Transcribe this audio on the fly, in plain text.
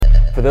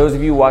For those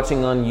of you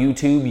watching on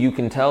YouTube, you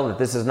can tell that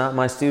this is not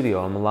my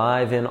studio. I'm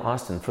live in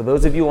Austin. For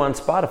those of you on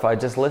Spotify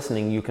just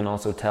listening, you can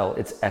also tell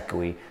it's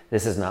echoey.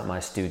 This is not my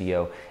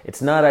studio. It's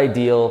not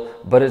ideal,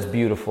 but it's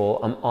beautiful.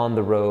 I'm on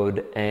the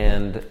road,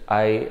 and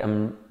I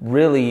am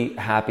really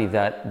happy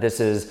that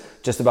this is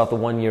just about the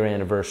 1-year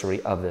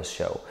anniversary of this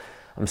show.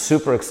 I'm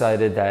super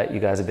excited that you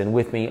guys have been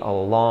with me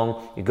all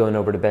along. You're going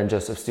over to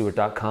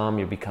benjosephstewart.com.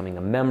 You're becoming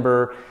a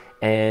member.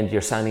 And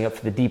you're signing up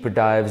for the deeper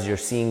dives. You're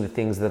seeing the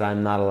things that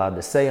I'm not allowed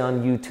to say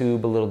on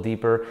YouTube a little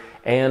deeper.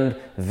 And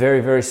very,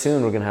 very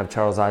soon, we're going to have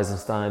Charles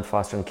Eisenstein,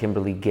 Foster and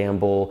Kimberly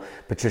Gamble,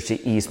 Patricia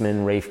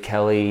Eastman, Rafe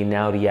Kelly,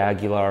 Naudi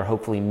Aguilar,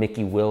 hopefully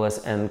Mickey Willis,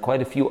 and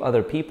quite a few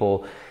other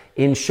people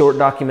in short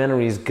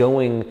documentaries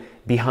going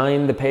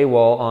behind the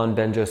paywall on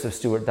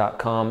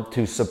benjosephstewart.com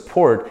to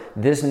support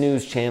this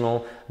news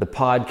channel, the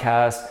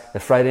podcast, the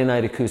Friday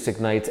Night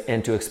Acoustic Nights,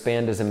 and to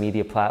expand as a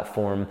media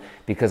platform,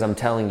 because I'm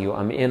telling you,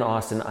 I'm in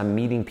Austin, I'm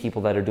meeting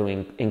people that are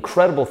doing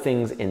incredible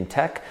things in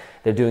tech,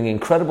 they're doing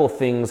incredible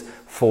things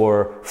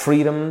for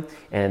freedom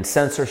and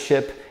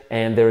censorship,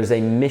 and there is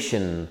a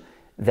mission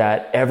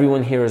that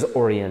everyone here is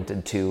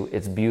oriented to.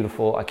 It's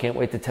beautiful. I can't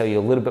wait to tell you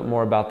a little bit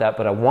more about that,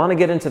 but I want to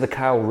get into the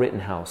Kyle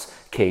Rittenhouse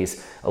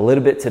case a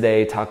little bit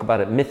today, talk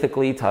about it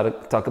mythically,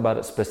 talk about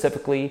it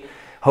specifically.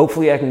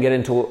 Hopefully I can get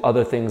into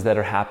other things that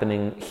are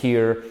happening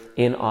here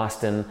in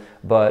Austin,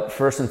 but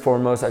first and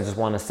foremost, I just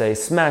want to say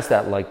smash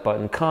that like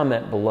button,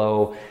 comment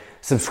below,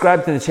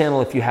 subscribe to the channel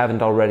if you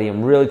haven't already.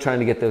 I'm really trying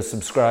to get those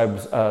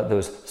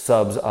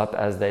subs up,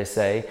 as they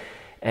say.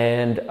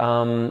 And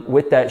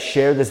with that,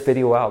 share this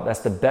video out. That's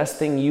the best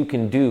thing you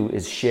can do,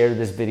 is share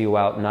this video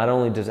out. Not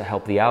only does it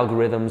help the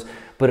algorithms,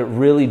 but it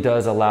really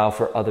does allow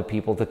for other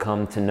people to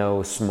come to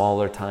know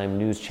smaller time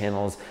news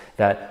channels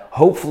that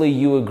hopefully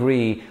you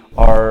agree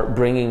are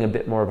bringing a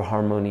bit more of a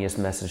harmonious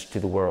message to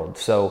the world.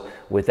 So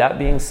with that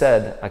being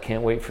said, I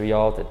can't wait for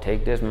y'all to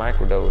take this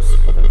microdose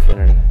of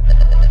infinity.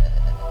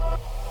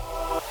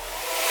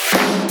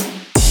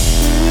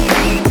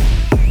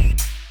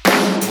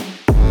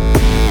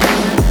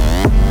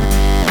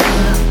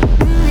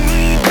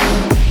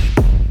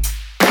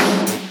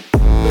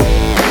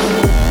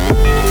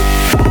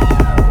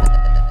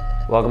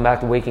 Welcome back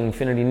to Waking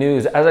Infinity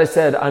News. As I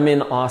said, I'm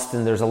in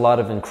Austin. There's a lot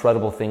of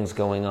incredible things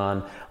going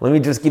on. Let me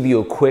just give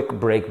you a quick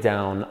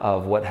breakdown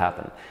of what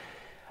happened.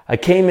 I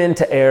came in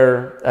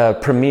to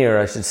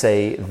premiere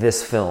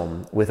this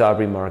film with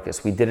Aubrey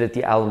Marcus. We did it at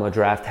the Alamo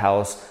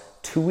Drafthouse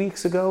 2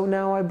 weeks ago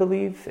now, I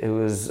believe. It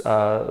was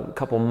a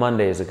couple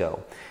Mondays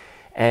ago.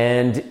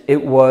 And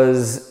it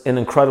was an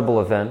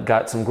incredible event,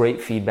 got some great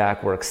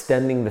feedback. We're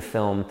extending the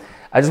film.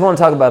 I just want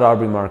to talk about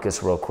Aubrey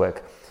Marcus real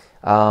quick.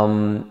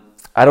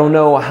 I don't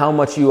know how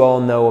much you all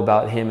know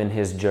about him and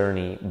his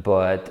journey,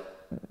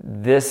 but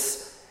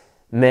this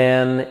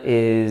man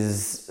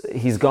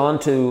he's gone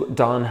to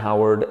Don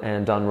Howard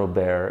and Don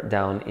Robert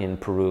down in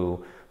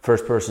Peru,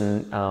 first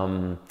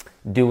person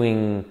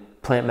doing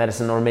plant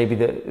medicine, or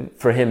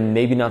for him,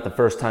 maybe not the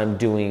first time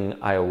doing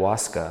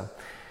ayahuasca.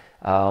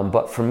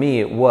 But for me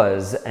it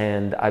was,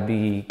 and I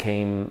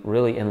became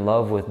really in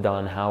love with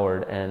Don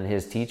Howard and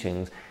his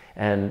teachings,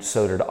 and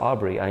so did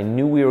Aubrey. I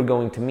knew we were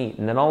going to meet,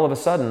 and then all of a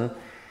sudden,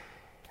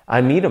 I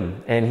meet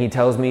him, and he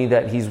tells me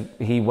that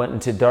he went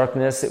into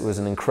darkness. It was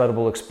an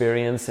incredible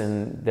experience,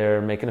 and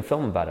they're making a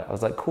film about it. I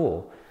was like,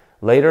 cool.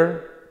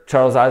 Later,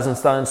 Charles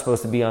Eisenstein,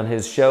 supposed to be on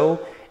his show,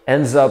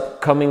 ends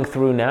up coming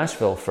through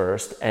Nashville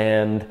first,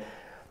 and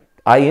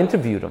I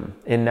interviewed him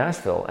in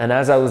Nashville. And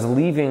as I was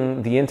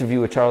leaving the interview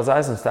with Charles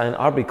Eisenstein,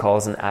 Aubrey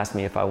calls and asks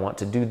me if I want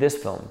to do this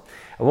film.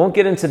 I won't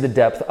get into the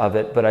depth of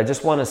it, but I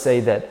just want to say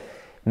that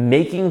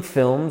making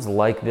films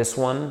like this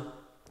one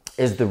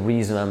is the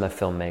reason I'm a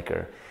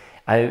filmmaker.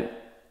 I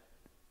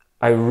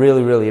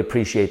really, really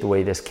appreciate the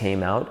way this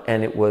came out,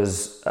 and it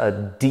was a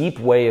deep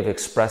way of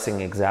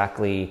expressing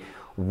exactly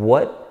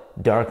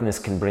what darkness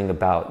can bring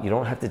about. You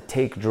don't have to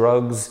take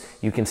drugs,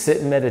 you can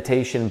sit in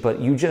meditation, but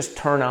you just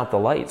turn out the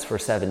lights for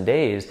 7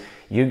 days,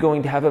 you're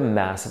going to have a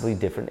massively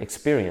different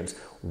experience.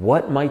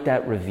 What might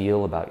that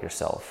reveal about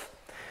yourself?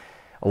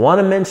 I want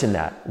to mention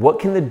that. What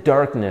can the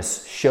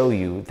darkness show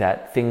you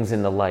that things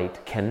in the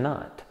light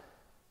cannot?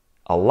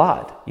 A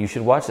lot. You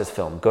should watch this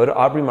film. Go to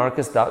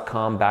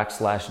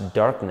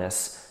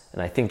aubreymarcus.com/darkness,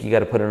 and I think you got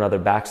to put another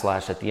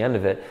backslash at the end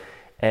of it,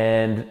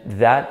 and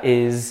that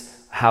is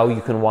how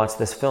you can watch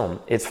this film.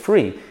 It's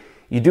free.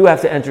 You do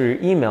have to enter your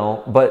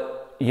email,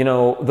 but you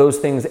know, those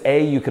things,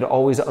 you could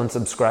always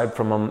unsubscribe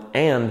from them,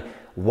 and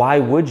why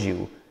would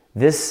you?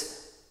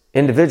 This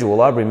individual,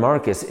 Aubrey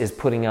Marcus, is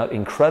putting out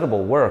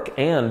incredible work,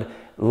 and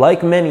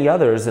like many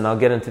others, and I'll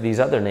get into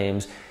these other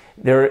names,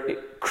 they're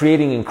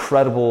creating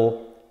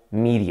incredible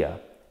media,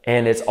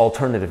 and it's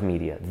alternative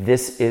media.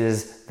 This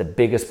is the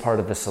biggest part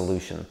of the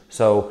solution.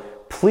 So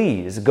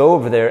please go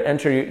over there,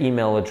 enter your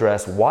email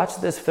address, watch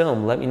this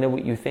film, let me know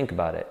what you think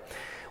about it.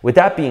 With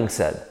that being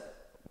said,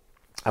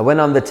 I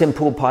went on the Tim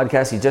Pool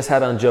podcast. He just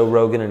had on Joe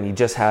Rogan, and he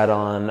just had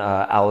on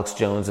Alex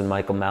Jones and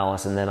Michael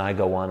Malice. And then I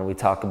go on and we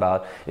talk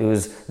about, it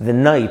was the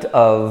night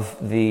of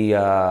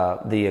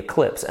the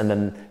eclipse. And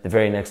then the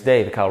very next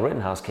day, the Kyle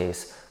Rittenhouse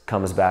case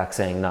comes back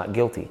saying not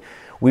guilty.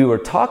 We were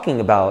talking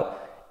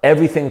about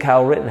everything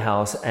Kyle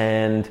Rittenhouse.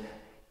 And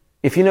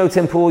if you know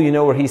Tim Pool, you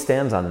know where he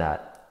stands on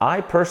that. I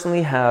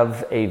personally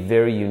have a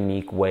very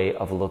unique way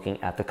of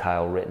looking at the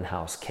Kyle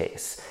Rittenhouse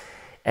case.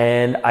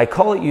 And I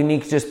call it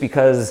unique just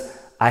because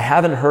I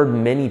haven't heard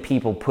many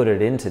people put it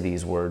into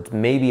these words.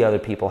 Maybe other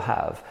people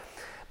have.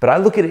 But I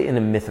look at it in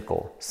a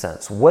mythical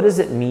sense. What does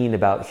it mean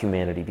about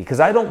humanity?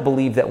 Because I don't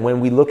believe that when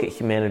we look at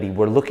humanity,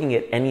 we're looking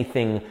at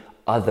anything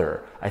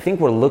other. I think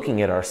we're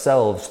looking at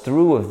ourselves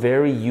through a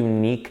very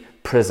unique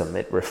prism.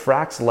 It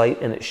refracts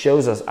light and it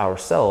shows us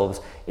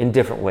ourselves in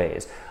different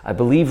ways. I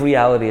believe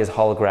reality is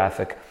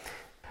holographic.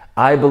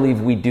 I believe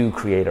we do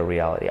create a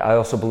reality. I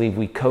also believe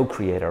we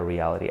co-create our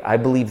reality. I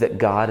believe that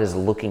God is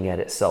looking at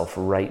itself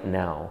right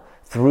now.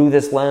 Through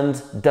this lens,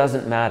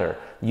 doesn't matter.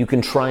 You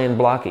can try and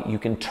block it. You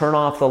can turn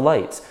off the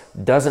lights.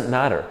 Doesn't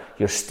matter.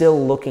 You're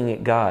still looking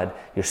at God.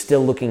 You're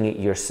still looking at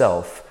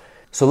yourself.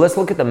 So let's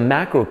look at the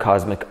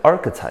macrocosmic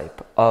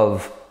archetype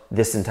of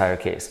this entire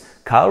case.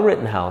 Kyle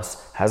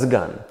Rittenhouse has a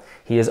gun.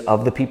 He is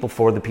of the people,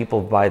 for the people,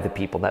 by the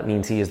people. That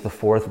means he is the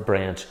fourth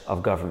branch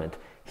of government.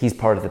 He's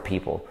part of the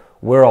people.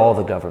 We're all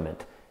the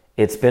government.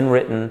 It's been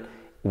written.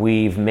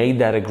 We've made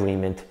that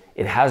agreement.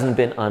 It hasn't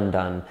been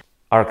undone.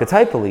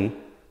 Archetypally,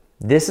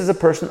 this is a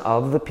person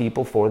of the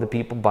people, for the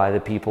people, by the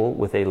people,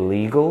 with a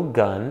legal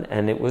gun,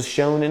 and it was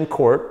shown in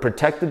court,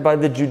 protected by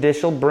the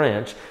judicial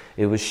branch.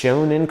 It was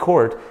shown in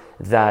court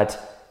that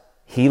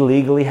he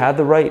legally had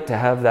the right to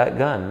have that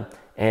gun,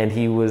 and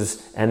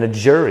a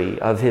jury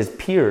of his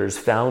peers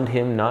found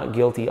him not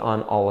guilty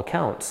on all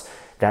accounts.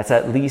 That's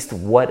at least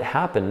what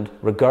happened,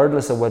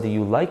 regardless of whether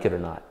you like it or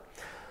not.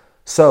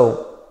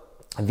 So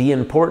the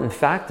important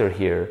factor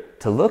here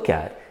to look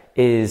at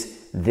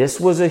is this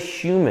was a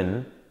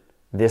human.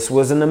 This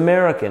was an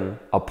American,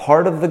 a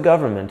part of the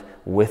government,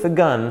 with a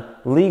gun,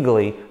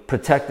 legally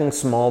protecting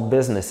small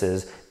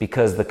businesses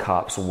because the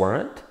cops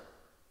weren't.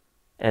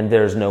 And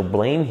there's no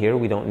blame here.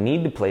 We don't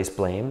need to place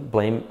blame.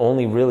 Blame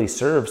only really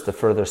serves to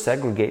further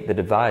segregate the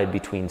divide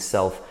between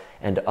self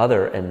and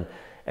other, and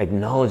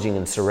acknowledging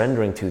and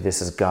surrendering to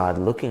this is God,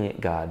 looking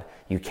at God.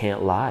 You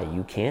can't lie.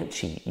 You can't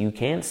cheat. You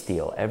can't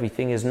steal.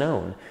 Everything is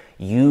known.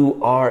 You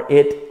are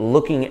it,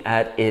 looking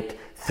at it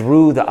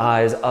through the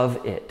eyes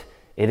of it.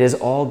 It is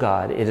all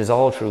God, it is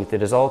all truth,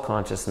 it is all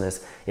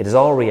consciousness, it is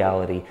all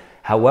reality.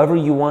 However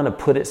you want to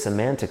put it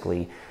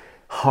semantically,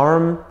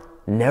 harm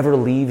never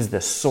leaves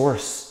the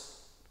source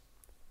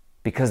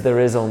because there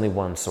is only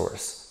one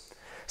source.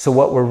 So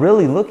what we're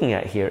really looking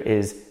at here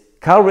is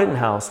Kyle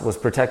Rittenhouse was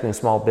protecting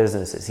small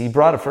businesses. He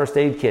brought a first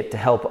aid kit to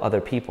help other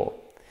people.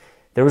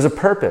 There was a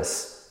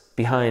purpose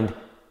behind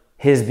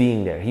his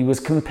being there. He was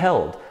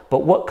compelled. But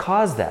what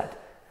caused that?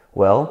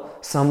 Well,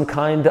 some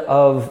kind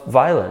of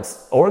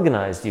violence,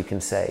 organized, you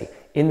can say,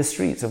 in the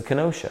streets of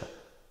Kenosha.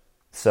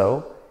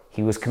 So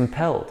he was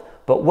compelled.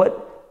 But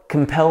what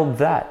compelled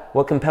that?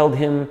 What compelled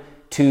him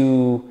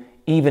to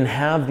even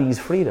have these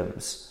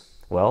freedoms?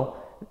 Well,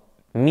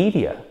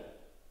 media.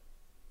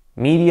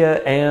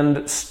 Media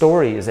and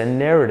stories and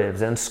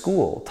narratives and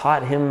school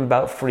taught him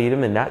about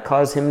freedom, and that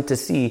caused him to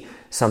see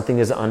something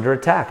is under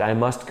attack. I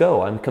must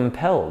go. I'm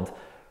compelled.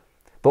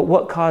 But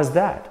what caused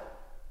that?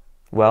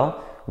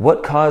 Well,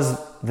 what caused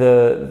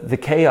the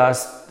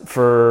chaos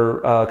for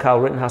Kyle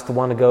Rittenhouse to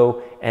want to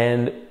go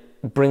and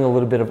bring a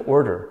little bit of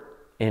order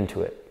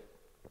into it?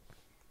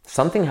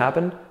 Something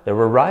happened. There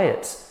were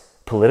riots,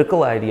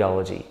 political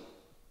ideology,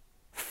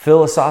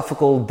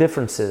 philosophical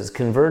differences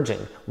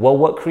converging. Well,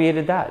 what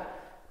created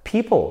that?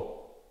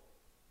 People.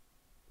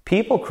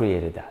 People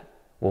created that.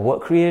 Well, what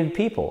created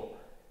people?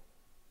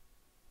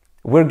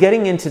 We're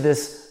getting into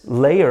this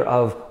layer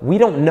of we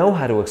don't know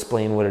how to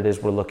explain what it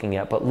is we're looking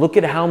at, but look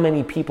at how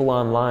many people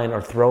online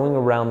are throwing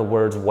around the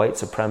words white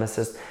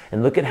supremacist,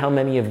 and look at how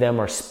many of them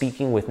are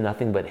speaking with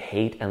nothing but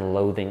hate and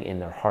loathing in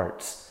their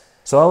hearts.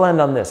 So I'll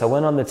end on this. I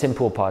went on the Tim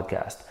Pool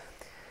podcast.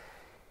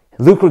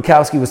 Luke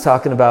Rudkowski was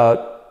talking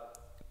about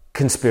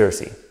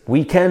conspiracy.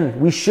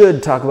 We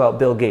should talk about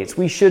Bill Gates.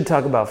 We should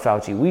talk about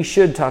Fauci. We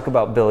should talk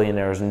about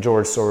billionaires and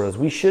George Soros.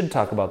 We should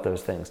talk about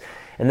those things.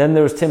 And then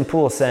there was Tim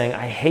Pool saying,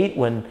 I hate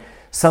when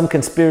some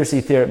conspiracy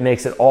theory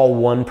makes it all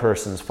one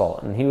person's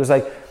fault. And he was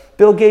like,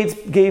 Bill Gates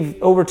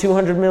gave over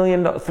 $300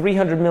 million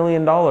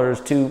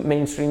to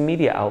mainstream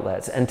media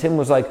outlets. And Tim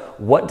was like,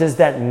 what does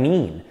that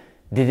mean?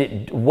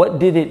 What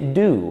did it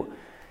do?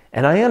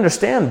 And I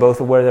understand both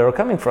of where they were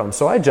coming from.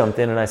 So I jumped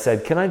in and I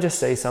said, can I just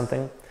say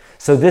something?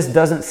 So this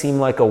doesn't seem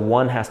like a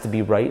one has to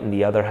be right and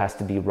the other has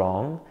to be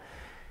wrong.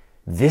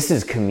 This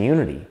is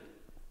community.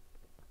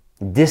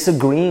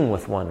 Disagreeing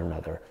with one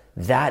another.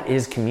 That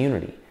is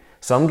community.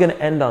 So I'm going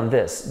to end on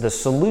this. The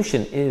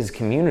solution is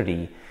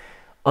community.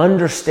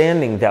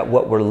 Understanding that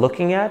what we're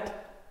looking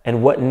at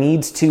and what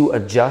needs to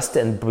adjust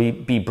and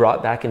be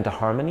brought back into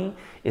harmony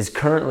is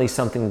currently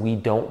something we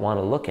don't want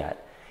to look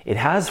at. It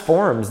has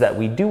forms that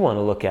we do want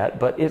to look at,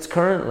 but it's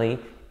currently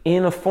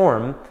in a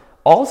form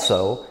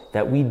also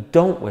that we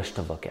don't wish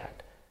to look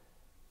at.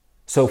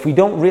 So if we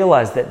don't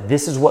realize that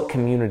this is what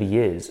community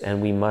is,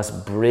 and we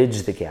must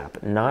bridge the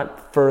gap,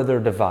 not further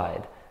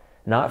divide,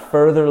 not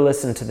further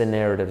listen to the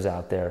narratives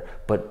out there,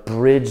 but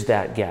bridge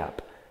that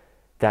gap,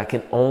 that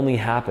can only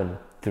happen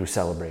through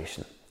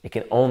celebration. It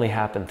can only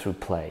happen through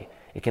play.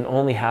 It can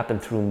only happen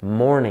through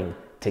mourning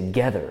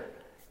together,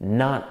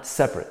 not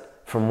separate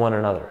from one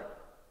another.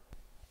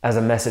 As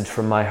a message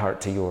from my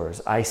heart to yours,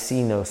 I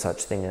see no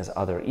such thing as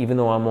other, even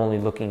though I'm only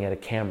looking at a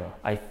camera.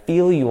 I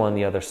feel you on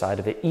the other side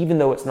of it, even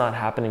though it's not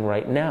happening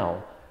right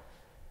now.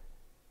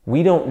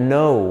 We don't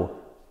know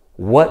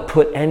what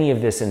put any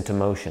of this into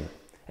motion,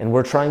 and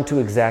we're trying to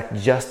exact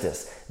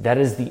justice. That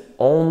is the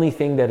only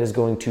thing that is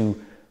going to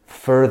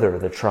further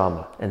the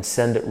trauma and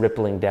send it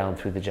rippling down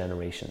through the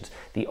generations.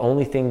 The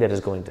only thing that is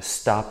going to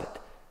stop it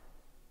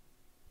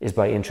is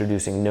by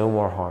introducing no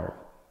more harm,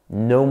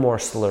 no more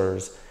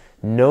slurs,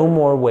 no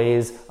more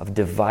ways of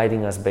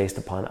dividing us based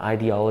upon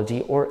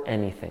ideology or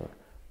anything.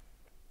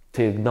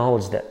 To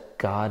acknowledge that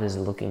God is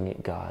looking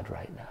at God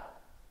right now.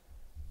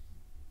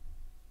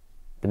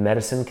 The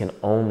medicine can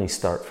only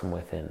start from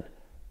within.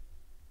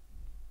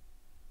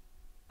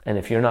 And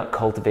if you're not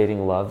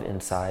cultivating love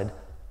inside,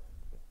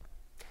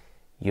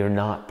 you're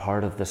not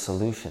part of the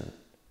solution.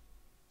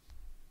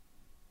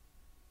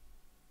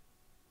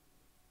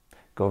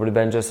 Go over to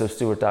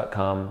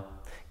benjosephstewart.com.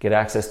 Get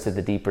access to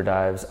the deeper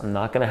dives. I'm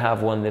not going to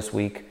have one this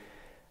week.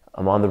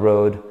 I'm on the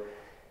road.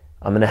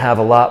 I'm going to have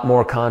a lot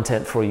more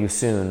content for you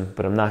soon,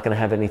 but I'm not going to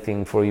have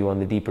anything for you on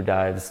the deeper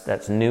dives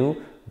that's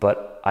new.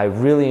 But I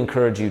really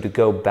encourage you to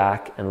go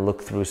back and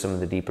look through some of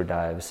the deeper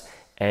dives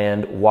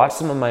and watch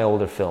some of my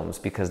older films,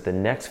 because the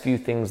next few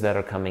things that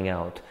are coming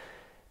out,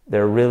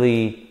 they're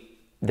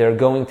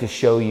going to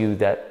show you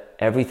that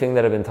everything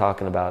that I've been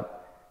talking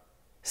about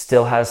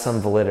still has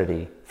some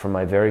validity from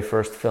my very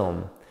first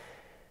film.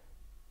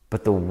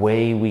 But the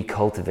way we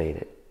cultivate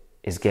it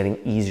is getting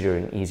easier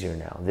and easier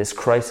now. This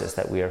crisis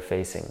that we are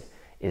facing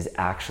is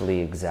actually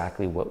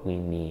exactly what we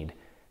need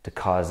to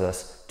cause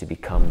us to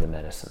become the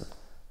medicine.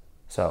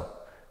 So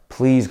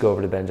please go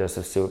over to Ben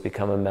Joseph Stewart,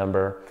 become a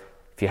member.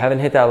 If you haven't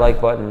hit that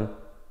like button,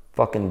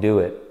 fucking do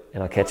it.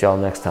 And I'll catch y'all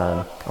next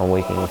time on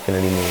Waking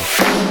Infinity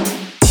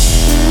News.